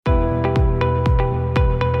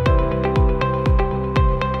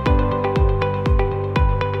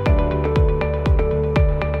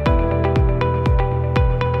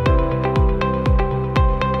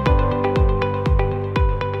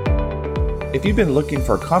If you've been looking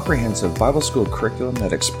for a comprehensive Bible school curriculum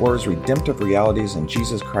that explores redemptive realities in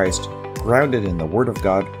Jesus Christ, grounded in the Word of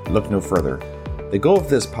God, look no further. The goal of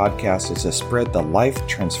this podcast is to spread the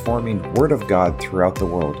life-transforming Word of God throughout the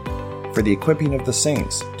world, for the equipping of the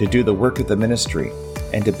saints to do the work of the ministry,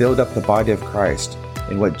 and to build up the body of Christ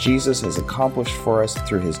in what Jesus has accomplished for us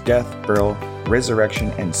through his death, burial,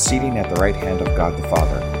 resurrection, and seating at the right hand of God the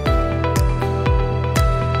Father.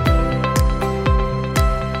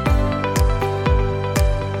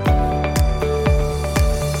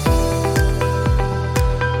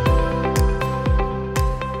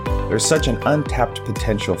 There's such an untapped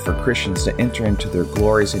potential for Christians to enter into their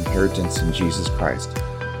glorious inheritance in Jesus Christ.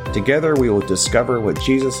 Together we will discover what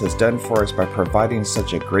Jesus has done for us by providing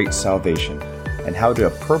such a great salvation, and how to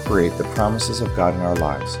appropriate the promises of God in our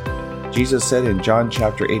lives. Jesus said in John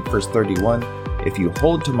chapter 8 verse 31, "If you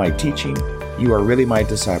hold to my teaching, you are really my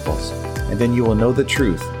disciples, and then you will know the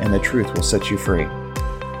truth, and the truth will set you free."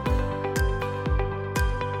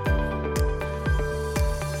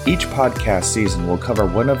 Each podcast season will cover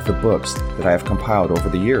one of the books that I have compiled over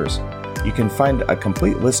the years. You can find a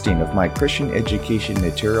complete listing of my Christian education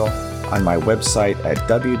material on my website at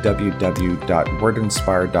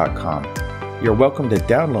www.wordinspire.com. You're welcome to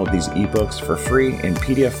download these ebooks for free in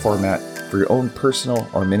PDF format for your own personal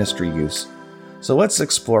or ministry use. So let's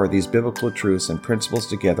explore these biblical truths and principles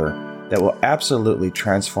together that will absolutely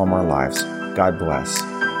transform our lives. God bless.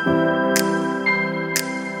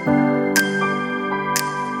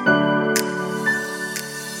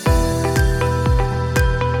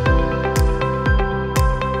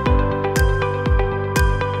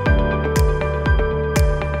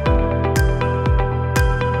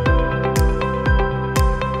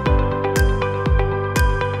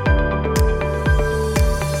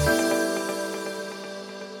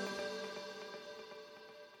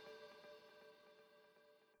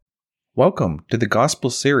 Welcome to the Gospel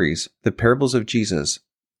series, The Parables of Jesus,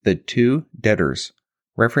 the two debtors,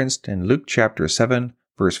 referenced in Luke chapter 7,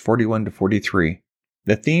 verse 41 to 43.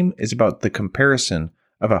 The theme is about the comparison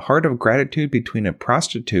of a heart of gratitude between a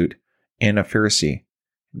prostitute and a Pharisee.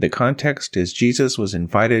 The context is Jesus was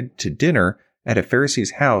invited to dinner at a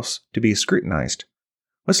Pharisee's house to be scrutinized.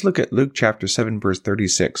 Let's look at Luke chapter 7, verse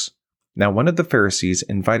 36. Now one of the Pharisees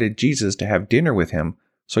invited Jesus to have dinner with him,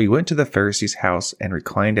 so he went to the Pharisee's house and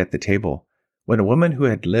reclined at the table. When a woman who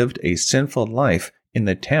had lived a sinful life in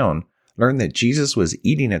the town learned that Jesus was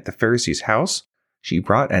eating at the Pharisee's house, she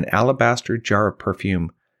brought an alabaster jar of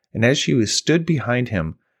perfume, and as she stood behind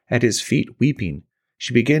him at his feet weeping,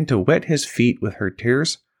 she began to wet his feet with her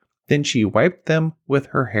tears. Then she wiped them with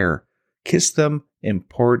her hair, kissed them, and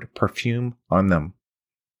poured perfume on them.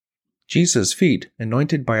 Jesus' feet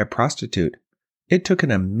anointed by a prostitute. It took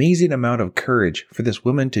an amazing amount of courage for this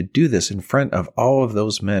woman to do this in front of all of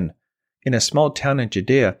those men. In a small town in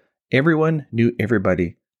Judea, everyone knew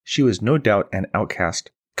everybody. She was no doubt an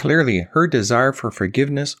outcast. Clearly, her desire for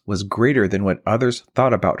forgiveness was greater than what others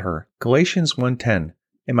thought about her. Galatians 1:10.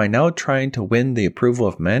 Am I now trying to win the approval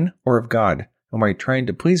of men or of God? Am I trying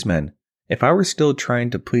to please men? If I were still trying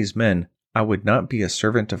to please men, I would not be a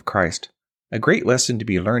servant of Christ. A great lesson to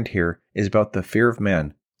be learned here is about the fear of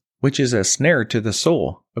man, which is a snare to the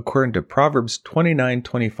soul, according to Proverbs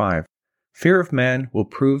 29:25. Fear of man will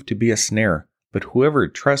prove to be a snare, but whoever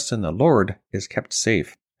trusts in the Lord is kept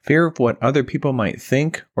safe. Fear of what other people might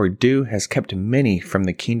think or do has kept many from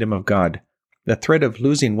the kingdom of God. The threat of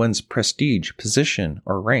losing one's prestige, position,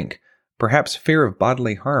 or rank, perhaps fear of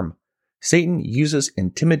bodily harm. Satan uses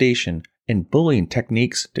intimidation and bullying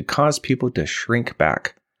techniques to cause people to shrink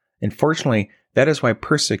back. Unfortunately, that is why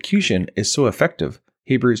persecution is so effective.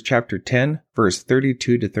 Hebrews chapter 10, verse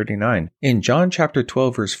 32 to 39. In John chapter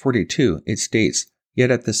 12, verse 42, it states, "Yet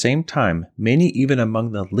at the same time, many even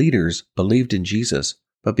among the leaders believed in Jesus,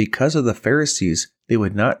 but because of the Pharisees, they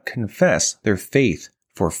would not confess their faith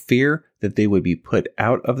for fear that they would be put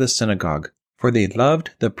out of the synagogue. For they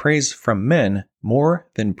loved the praise from men more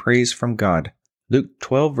than praise from God." Luke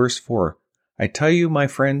 12, verse 4. I tell you, my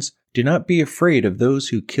friends, do not be afraid of those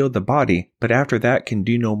who kill the body, but after that can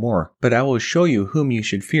do no more. But I will show you whom you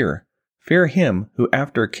should fear. Fear him who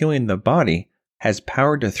after killing the body has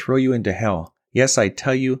power to throw you into hell. Yes, I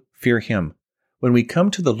tell you, fear him. When we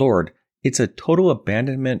come to the Lord, it's a total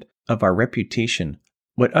abandonment of our reputation,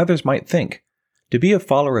 what others might think. To be a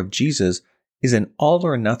follower of Jesus is an all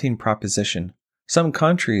or nothing proposition. Some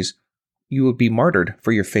countries, you will be martyred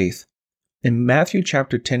for your faith. In Matthew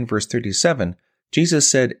chapter 10, verse 37, Jesus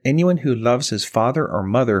said, "Anyone who loves his father or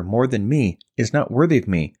mother more than me is not worthy of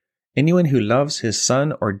me. Anyone who loves his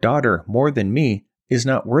son or daughter more than me is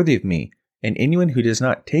not worthy of me. And anyone who does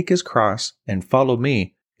not take his cross and follow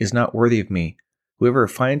me is not worthy of me. Whoever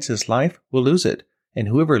finds his life will lose it, and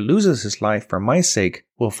whoever loses his life for my sake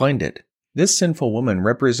will find it. This sinful woman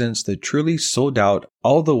represents the truly sold out,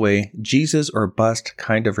 all the way, Jesus or bust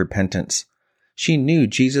kind of repentance. She knew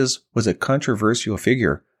Jesus was a controversial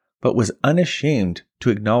figure, but was unashamed to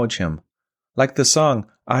acknowledge him. Like the song,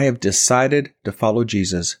 I have decided to follow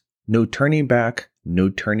Jesus. No turning back, no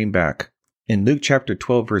turning back. In Luke chapter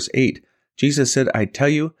 12, verse 8, Jesus said, I tell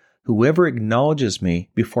you, whoever acknowledges me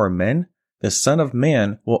before men, the Son of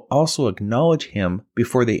Man will also acknowledge him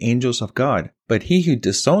before the angels of God. But he who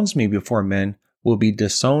disowns me before men will be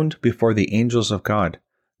disowned before the angels of God.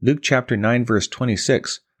 Luke chapter 9, verse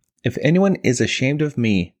 26. If anyone is ashamed of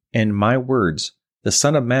me and my words, the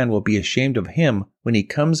Son of Man will be ashamed of him when he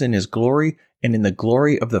comes in his glory and in the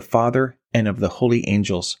glory of the Father and of the holy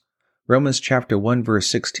angels. Romans chapter 1, verse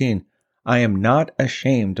 16. I am not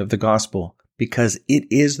ashamed of the gospel, because it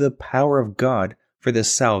is the power of God for the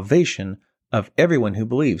salvation of everyone who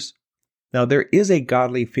believes. Now there is a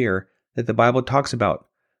godly fear that the Bible talks about.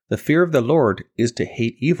 The fear of the Lord is to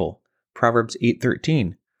hate evil. Proverbs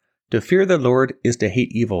 8:13. To fear the Lord is to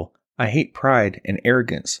hate evil. I hate pride and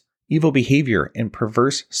arrogance, evil behavior and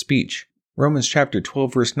perverse speech. Romans chapter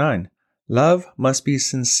 12, verse 9. Love must be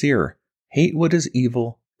sincere. Hate what is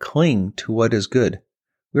evil. Cling to what is good.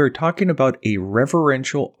 We are talking about a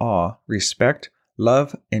reverential awe, respect,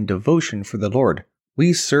 love, and devotion for the Lord.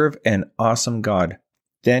 We serve an awesome God.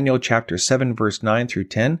 Daniel chapter 7, verse 9 through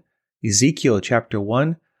 10, Ezekiel chapter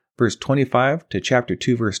 1, verse 25 to chapter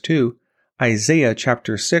 2, verse 2, Isaiah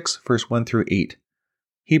chapter 6, verse 1 through 8,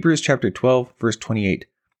 Hebrews chapter 12, verse 28.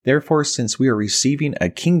 Therefore, since we are receiving a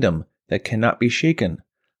kingdom that cannot be shaken,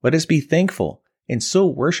 let us be thankful and so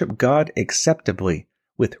worship God acceptably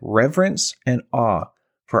with reverence and awe,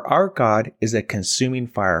 for our God is a consuming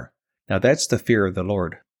fire. Now that's the fear of the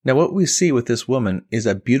Lord. Now what we see with this woman is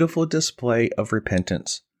a beautiful display of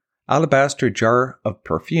repentance. Alabaster jar of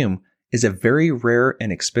perfume is a very rare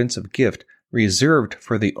and expensive gift reserved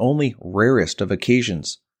for the only rarest of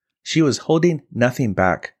occasions. She was holding nothing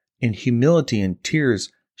back. In humility and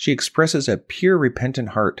tears, she expresses a pure repentant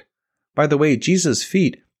heart. By the way, Jesus'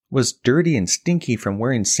 feet was dirty and stinky from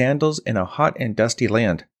wearing sandals in a hot and dusty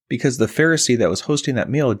land, because the Pharisee that was hosting that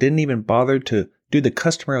meal didn't even bother to do the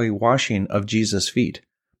customary washing of Jesus' feet.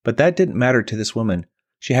 But that didn't matter to this woman.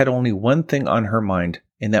 She had only one thing on her mind,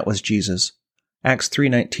 and that was Jesus. Acts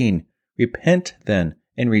 3:19, Repent then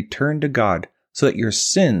and return to God, so that your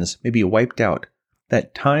sins may be wiped out,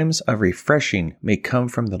 that times of refreshing may come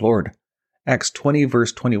from the Lord. Acts 20,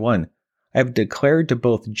 verse 21, I have declared to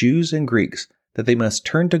both Jews and Greeks that they must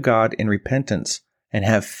turn to God in repentance and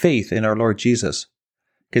have faith in our Lord Jesus.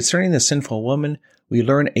 Concerning the sinful woman, we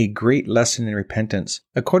learn a great lesson in repentance.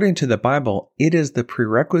 According to the Bible, it is the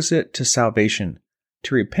prerequisite to salvation.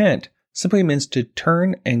 To repent simply means to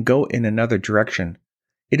turn and go in another direction.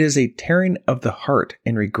 It is a tearing of the heart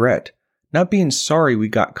and regret, not being sorry we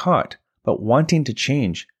got caught, but wanting to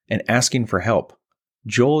change and asking for help.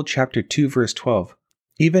 Joel chapter 2, verse 12.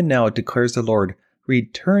 Even now, declares the Lord,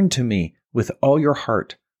 return to me with all your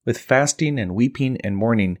heart, with fasting and weeping and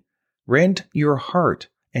mourning. Rend your heart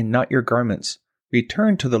and not your garments.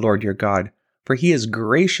 Return to the Lord your God, for he is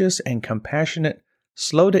gracious and compassionate,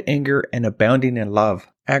 slow to anger and abounding in love.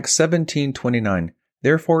 Acts 17:29.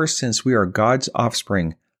 Therefore, since we are God's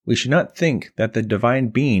offspring, we should not think that the divine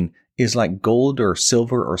being is like gold or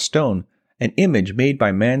silver or stone, an image made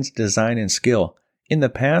by man's design and skill. In the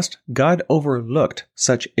past, God overlooked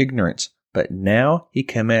such ignorance, but now he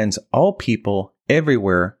commands all people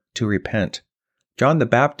everywhere to repent. John the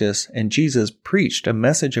Baptist and Jesus preached a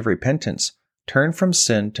message of repentance, turn from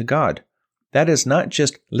sin to God. That is not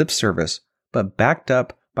just lip service, but backed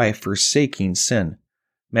up by forsaking sin.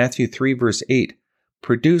 Matthew 3, verse 8,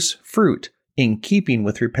 produce fruit in keeping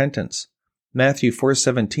with repentance. Matthew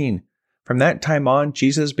 4:17, from that time on,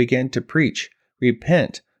 Jesus began to preach,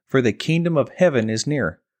 repent, for the kingdom of heaven is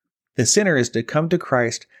near. The sinner is to come to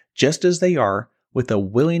Christ just as they are, with a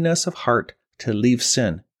willingness of heart to leave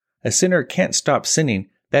sin. A sinner can't stop sinning,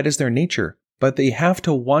 that is their nature, but they have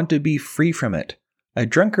to want to be free from it. A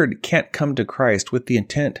drunkard can't come to Christ with the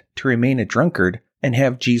intent to remain a drunkard and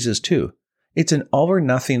have Jesus too. It's an all or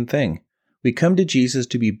nothing thing. We come to Jesus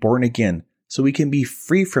to be born again, so we can be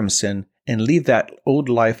free from sin and leave that old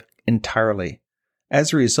life entirely.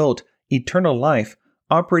 As a result, eternal life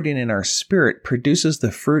operating in our spirit produces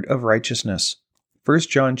the fruit of righteousness. 1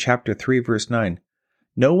 John chapter 3, verse 9.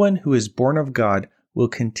 No one who is born of God will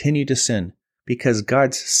continue to sin, because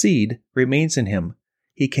God's seed remains in him.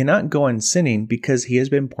 He cannot go on sinning because he has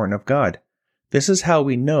been born of God. This is how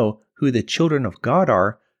we know who the children of God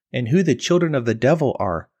are and who the children of the devil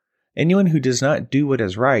are. Anyone who does not do what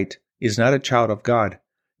is right is not a child of God,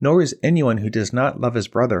 nor is anyone who does not love his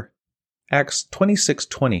brother. Acts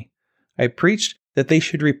 26:20. I preached that they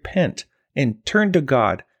should repent and turn to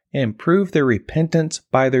God and prove their repentance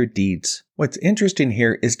by their deeds. What's interesting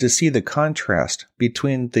here is to see the contrast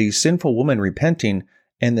between the sinful woman repenting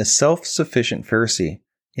and the self-sufficient Pharisee.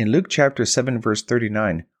 In Luke chapter 7 verse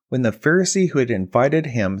 39, when the Pharisee who had invited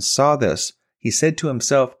him saw this, he said to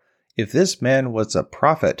himself, if this man was a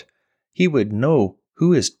prophet, he would know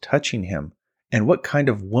who is touching him and what kind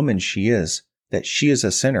of woman she is, that she is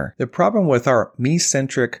a sinner. The problem with our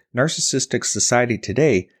me-centric, narcissistic society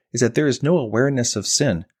today is that there is no awareness of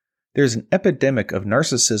sin. There is an epidemic of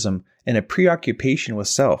narcissism and a preoccupation with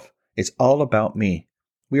self. It's all about me.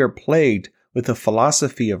 We are plagued with the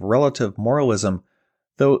philosophy of relative moralism,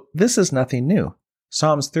 though this is nothing new.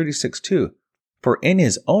 Psalms 36:2. For in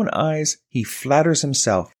his own eyes he flatters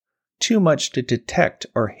himself, too much to detect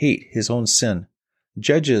or hate his own sin.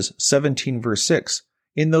 Judges 17 verse 6.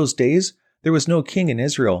 In those days there was no king in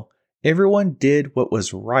Israel. Everyone did what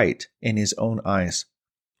was right in his own eyes.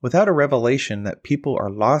 Without a revelation that people are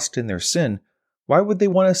lost in their sin, why would they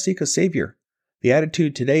want to seek a savior? The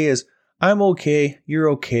attitude today is, I'm okay, you're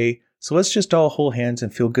okay, so let's just all hold hands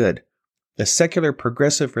and feel good. The secular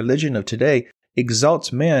progressive religion of today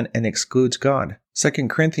exalts man and excludes God. 2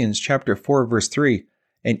 Corinthians chapter 4 verse 3.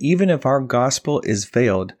 And even if our gospel is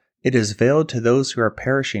veiled, it is veiled to those who are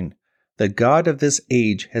perishing. The God of this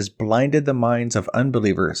age has blinded the minds of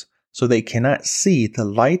unbelievers, so they cannot see the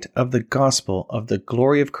light of the gospel of the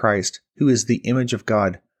glory of Christ, who is the image of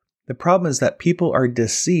God. The problem is that people are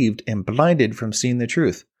deceived and blinded from seeing the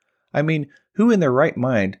truth. I mean, who in their right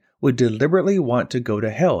mind would deliberately want to go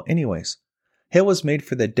to hell anyways? Hell was made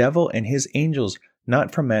for the devil and his angels,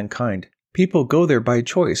 not for mankind. People go there by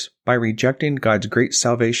choice, by rejecting God's great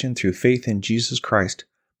salvation through faith in Jesus Christ.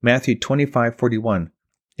 Matthew 25:41.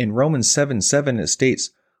 In Romans 7:7 it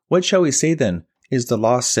states, What shall we say then? Is the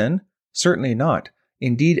law sin? Certainly not.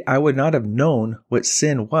 Indeed, I would not have known what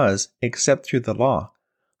sin was except through the law.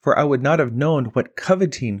 For I would not have known what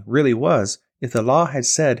coveting really was if the law had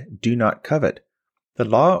said, Do not covet. The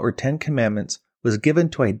law or 10 Commandments was given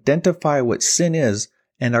to identify what sin is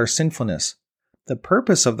and our sinfulness. The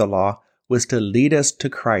purpose of the law was to lead us to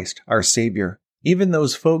Christ, our Savior. Even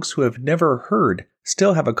those folks who have never heard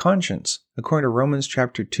still have a conscience, according to Romans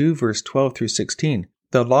chapter 2, verse 12 through 16.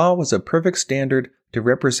 The law was a perfect standard to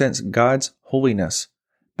represent God's holiness,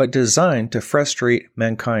 but designed to frustrate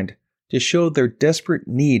mankind, to show their desperate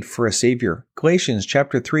need for a Savior. Galatians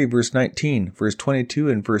chapter 3, verse 19, verse 22,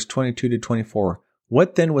 and verse 22 to 24.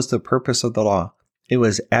 What then was the purpose of the law? It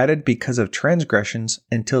was added because of transgressions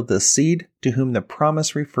until the seed to whom the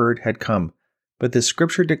promise referred had come. But the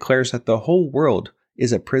Scripture declares that the whole world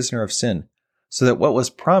is a prisoner of sin, so that what was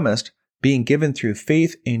promised, being given through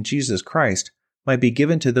faith in Jesus Christ, might be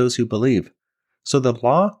given to those who believe. So the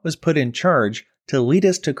law was put in charge to lead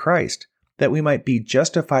us to Christ, that we might be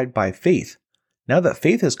justified by faith. Now that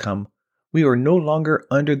faith has come, we are no longer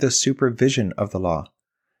under the supervision of the law.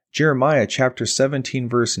 Jeremiah chapter 17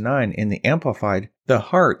 verse 9 in the Amplified, the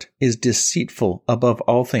heart is deceitful above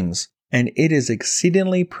all things, and it is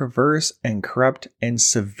exceedingly perverse and corrupt and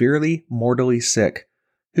severely mortally sick.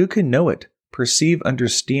 Who can know it, perceive,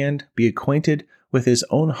 understand, be acquainted with his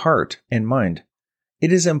own heart and mind?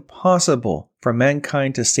 It is impossible for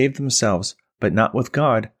mankind to save themselves, but not with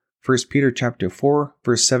God. 1 Peter chapter 4,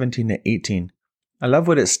 verse 17 to 18. I love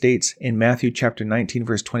what it states in Matthew chapter 19,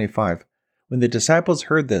 verse 25. When the disciples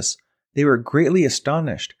heard this, they were greatly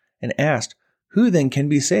astonished and asked, Who then can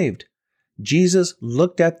be saved? Jesus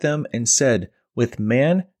looked at them and said, With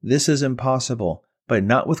man this is impossible, but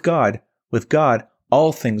not with God. With God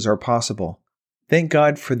all things are possible. Thank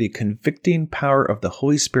God for the convicting power of the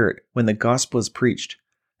Holy Spirit when the gospel is preached,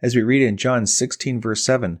 as we read in John 16 verse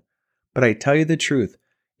 7. But I tell you the truth,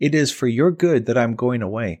 it is for your good that I am going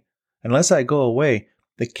away. Unless I go away,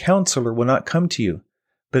 the Counselor will not come to you.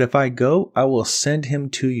 But if I go, I will send him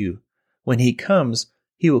to you. When he comes,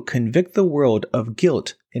 he will convict the world of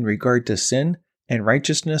guilt in regard to sin and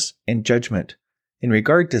righteousness and judgment. In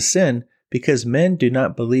regard to sin, because men do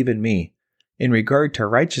not believe in me. In regard to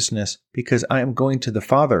righteousness, because I am going to the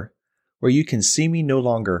Father, where you can see me no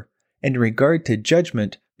longer. And in regard to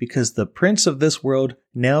judgment, because the prince of this world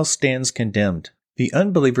now stands condemned. The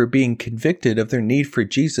unbeliever being convicted of their need for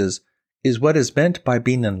Jesus is what is meant by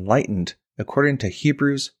being enlightened, according to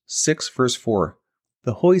Hebrews 6 verse 4.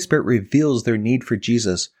 The Holy Spirit reveals their need for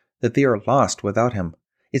Jesus, that they are lost without him.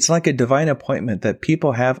 It's like a divine appointment that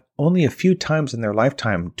people have only a few times in their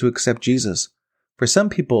lifetime to accept Jesus. For some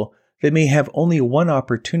people, they may have only one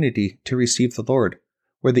opportunity to receive the Lord.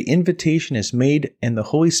 where the invitation is made and the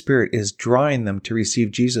Holy Spirit is drawing them to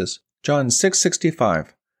receive Jesus. John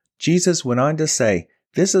 6:65. Jesus went on to say,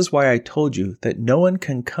 "This is why I told you that no one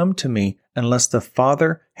can come to me unless the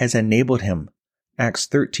Father has enabled him." Acts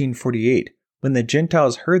 13:48. When the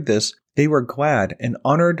Gentiles heard this, they were glad and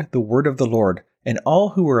honored the word of the Lord, and all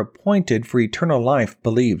who were appointed for eternal life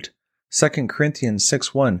believed. 2 Corinthians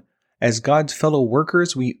 6:1. As God's fellow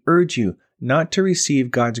workers, we urge you not to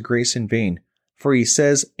receive God's grace in vain. For he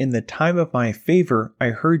says, "In the time of my favor I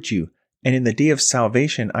heard you, and in the day of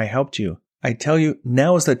salvation I helped you." I tell you,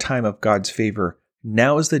 now is the time of God's favor.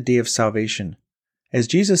 Now is the day of salvation. As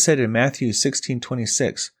Jesus said in Matthew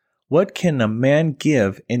 16:26, "What can a man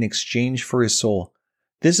give in exchange for his soul?"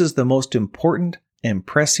 This is the most important and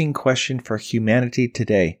pressing question for humanity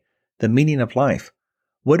today, the meaning of life.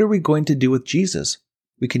 What are we going to do with Jesus?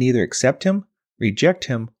 We can either accept him, reject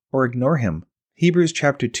him, or ignore him. Hebrews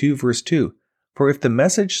chapter 2, verse 2. For if the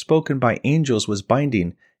message spoken by angels was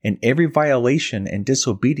binding, and every violation and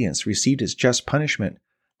disobedience received its just punishment,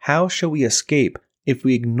 how shall we escape if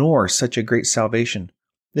we ignore such a great salvation?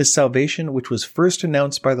 This salvation, which was first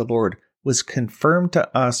announced by the Lord, was confirmed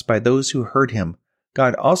to us by those who heard him.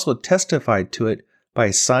 God also testified to it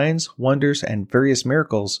by signs, wonders, and various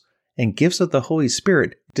miracles, and gifts of the Holy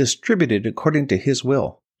Spirit distributed according to his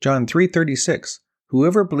will. John 3:36.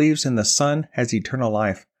 Whoever believes in the Son has eternal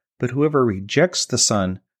life, but whoever rejects the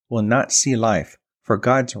Son will not see life, for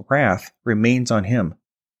God's wrath remains on him.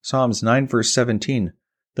 Psalms 9 verse 17.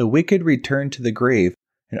 The wicked return to the grave,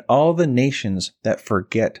 and all the nations that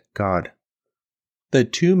forget God. The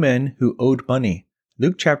two men who owed money.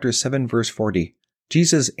 Luke chapter 7 verse 40.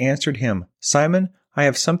 Jesus answered him, "Simon, I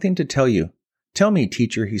have something to tell you." "Tell me,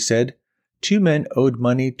 teacher," he said. Two men owed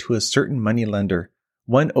money to a certain moneylender.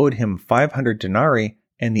 One owed him 500 denarii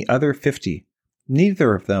and the other 50.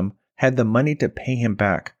 Neither of them had the money to pay him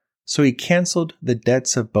back, so he canceled the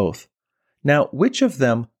debts of both. Now, which of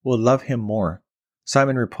them will love him more?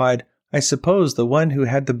 Simon replied, "I suppose the one who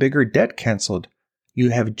had the bigger debt canceled." "You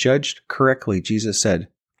have judged correctly," Jesus said.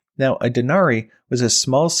 Now, a denarii was a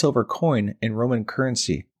small silver coin in Roman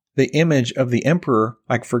currency. The image of the emperor,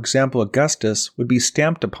 like for example Augustus, would be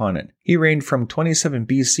stamped upon it. He reigned from 27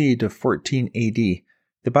 BC to 14 AD.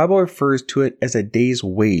 The Bible refers to it as a day's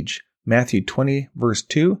wage. Matthew 20 verse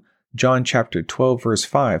 2, John chapter 12 verse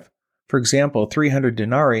 5. For example, 300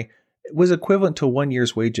 denarii was equivalent to 1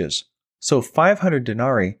 year's wages. So 500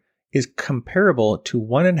 denarii is comparable to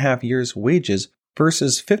 1.5 years' wages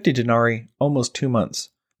versus 50 denarii, almost 2 months.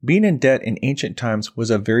 Being in debt in ancient times was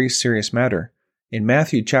a very serious matter. In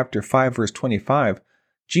Matthew chapter 5 verse 25,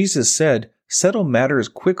 Jesus said, "Settle matters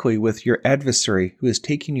quickly with your adversary who is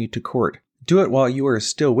taking you to court. Do it while you are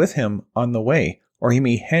still with him on the way, or he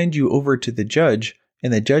may hand you over to the judge,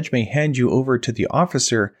 and the judge may hand you over to the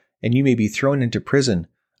officer, and you may be thrown into prison.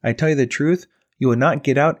 I tell you the truth, you will not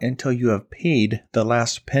get out until you have paid the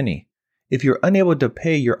last penny. If you're unable to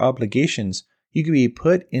pay your obligations, you could be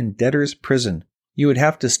put in debtor's prison. You would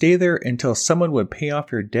have to stay there until someone would pay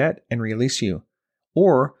off your debt and release you.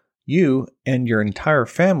 Or you and your entire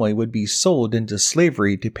family would be sold into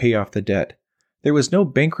slavery to pay off the debt." There was no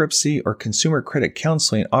bankruptcy or consumer credit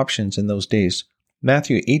counseling options in those days.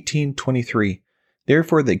 Matthew 18:23.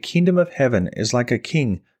 Therefore the kingdom of heaven is like a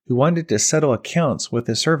king who wanted to settle accounts with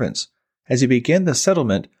his servants. As he began the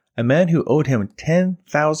settlement, a man who owed him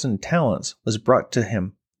 10,000 talents was brought to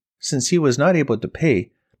him. Since he was not able to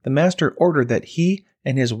pay, the master ordered that he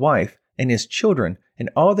and his wife and his children and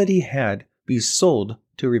all that he had be sold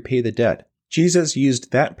to repay the debt. Jesus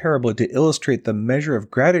used that parable to illustrate the measure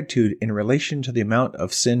of gratitude in relation to the amount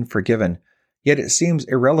of sin forgiven. Yet it seems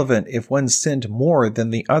irrelevant if one sinned more than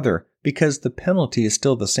the other, because the penalty is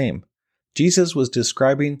still the same. Jesus was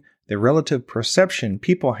describing the relative perception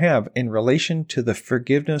people have in relation to the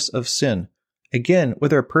forgiveness of sin. Again,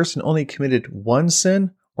 whether a person only committed one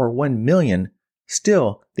sin or 1,000,000,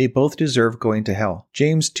 still they both deserve going to hell.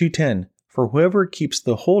 James 2:10, "For whoever keeps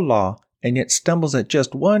the whole law and yet stumbles at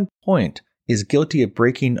just one point is guilty of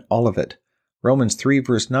breaking all of it." Romans 3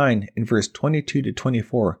 verse 9 and verse 22 to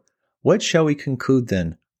 24. What shall we conclude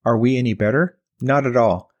then? Are we any better? Not at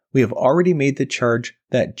all. We have already made the charge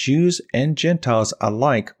that Jews and Gentiles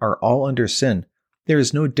alike are all under sin. There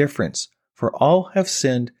is no difference, for all have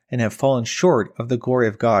sinned and have fallen short of the glory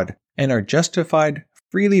of God, and are justified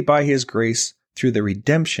freely by his grace through the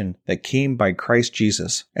redemption that came by Christ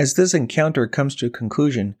Jesus. As this encounter comes to a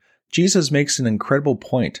conclusion, Jesus makes an incredible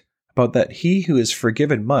point about that he who is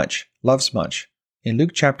forgiven much loves much. In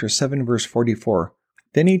Luke chapter 7 verse 44,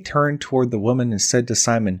 then he turned toward the woman and said to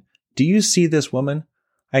Simon, "Do you see this woman?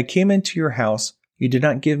 I came into your house. You did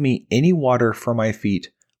not give me any water for my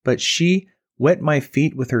feet, but she wet my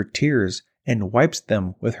feet with her tears and wipes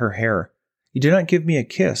them with her hair. You did not give me a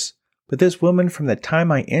kiss, but this woman from the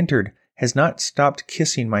time I entered has not stopped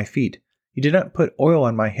kissing my feet. You did not put oil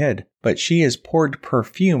on my head, but she has poured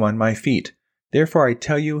perfume on my feet. Therefore I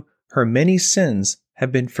tell you, her many sins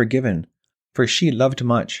have been forgiven, for she loved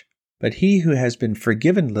much. But he who has been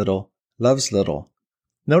forgiven little loves little."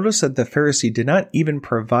 Notice that the Pharisee did not even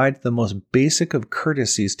provide the most basic of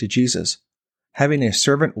courtesies to Jesus, having a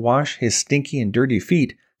servant wash his stinky and dirty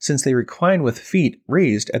feet, since they recline with feet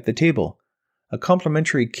raised at the table. A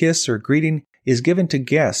complimentary kiss or greeting is given to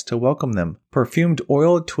guests to welcome them, perfumed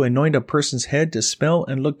oil to anoint a person's head to smell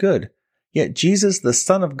and look good. Yet Jesus, the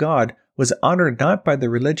Son of God, was honored not by the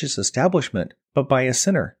religious establishment, but by a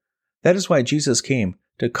sinner. That is why Jesus came,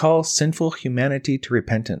 to call sinful humanity to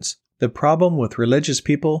repentance. The problem with religious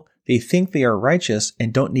people, they think they are righteous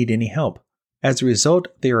and don't need any help. As a result,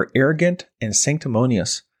 they are arrogant and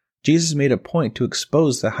sanctimonious. Jesus made a point to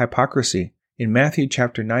expose the hypocrisy in Matthew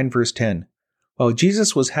chapter 9 verse 10. While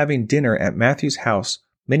Jesus was having dinner at Matthew's house,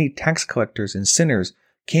 many tax collectors and sinners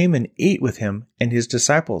came and ate with him and his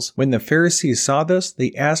disciples. When the Pharisees saw this,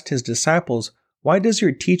 they asked his disciples, "Why does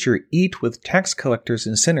your teacher eat with tax collectors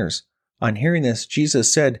and sinners?" On hearing this,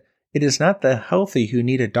 Jesus said, "It is not the healthy who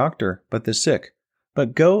need a doctor, but the sick.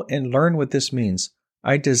 But go and learn what this means.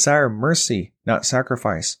 I desire mercy, not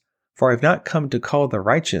sacrifice, for I have not come to call the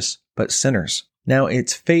righteous, but sinners." Now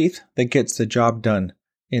it's faith that gets the job done.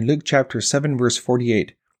 In Luke chapter 7 verse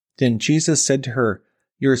 48, "Then Jesus said to her,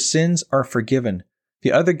 'Your sins are forgiven.'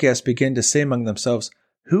 The other guests began to say among themselves,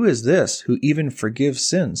 'Who is this who even forgives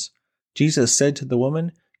sins?' Jesus said to the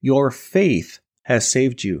woman, 'Your faith has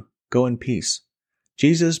saved you. Go in peace.'"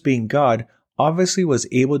 Jesus, being God, obviously was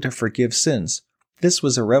able to forgive sins. This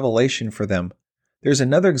was a revelation for them. There's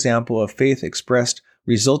another example of faith expressed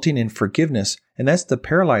resulting in forgiveness, and that's the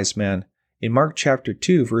paralyzed man in Mark chapter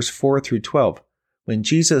 2 verse 4 through 12. When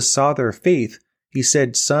Jesus saw their faith, he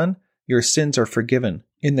said, "Son, your sins are forgiven."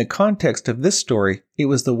 In the context of this story, it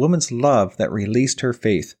was the woman's love that released her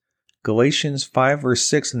faith. Galatians 5 verse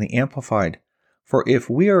 6 in the Amplified, "For if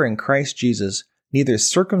we are in Christ Jesus, neither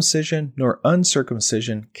circumcision nor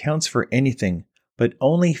uncircumcision counts for anything, but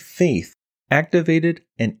only faith, activated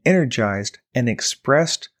and energized and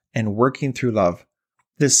expressed and working through love."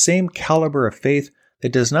 This same caliber of faith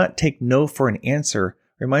that does not take no for an answer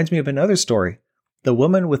reminds me of another story. The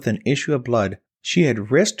woman with an issue of blood, she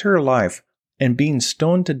had risked her life and being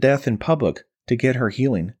stoned to death in public to get her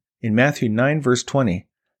healing. In Matthew 9 verse 20,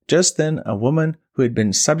 just then a woman who had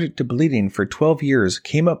been subject to bleeding for 12 years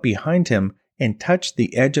came up behind him and touched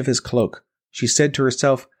the edge of his cloak. She said to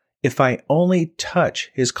herself, "If I only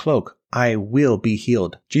touch his cloak, I will be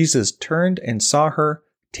healed." Jesus turned and saw her.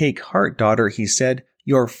 "Take heart, daughter," he said,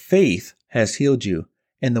 "your faith has healed you."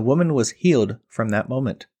 And the woman was healed from that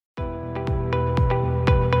moment.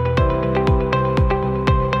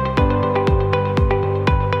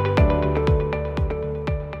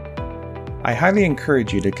 I highly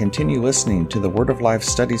encourage you to continue listening to the Word of Life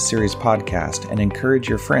Study Series podcast and encourage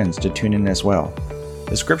your friends to tune in as well.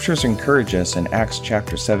 The scriptures encourage us in Acts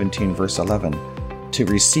chapter 17 verse 11 to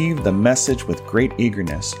receive the message with great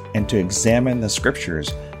eagerness and to examine the scriptures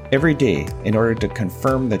every day in order to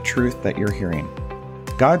confirm the truth that you're hearing.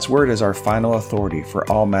 God's Word is our final authority for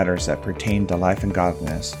all matters that pertain to life and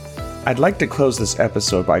godliness. I'd like to close this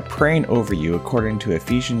episode by praying over you according to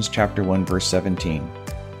Ephesians chapter 1 verse 17.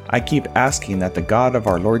 I keep asking that the God of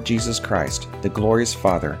our Lord Jesus Christ, the glorious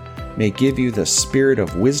Father, may give you the spirit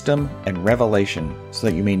of wisdom and revelation so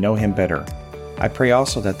that you may know Him better. I pray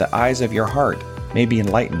also that the eyes of your heart may be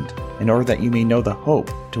enlightened in order that you may know the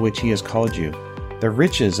hope to which He has called you, the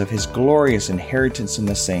riches of His glorious inheritance in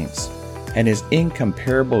the saints, and His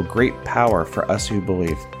incomparable great power for us who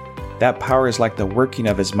believe. That power is like the working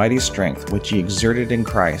of His mighty strength which He exerted in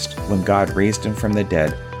Christ when God raised Him from the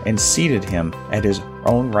dead and seated Him at His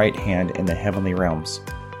own right hand in the heavenly realms,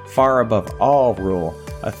 far above all rule,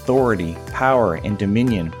 authority, power, and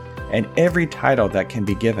dominion, and every title that can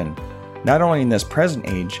be given, not only in this present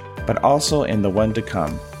age, but also in the one to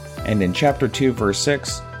come. And in chapter 2, verse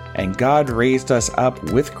 6, "And God raised us up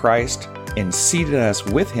with Christ and seated us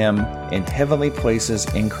with Him in heavenly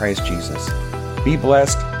places in Christ Jesus." Be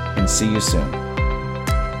blessed and see you soon.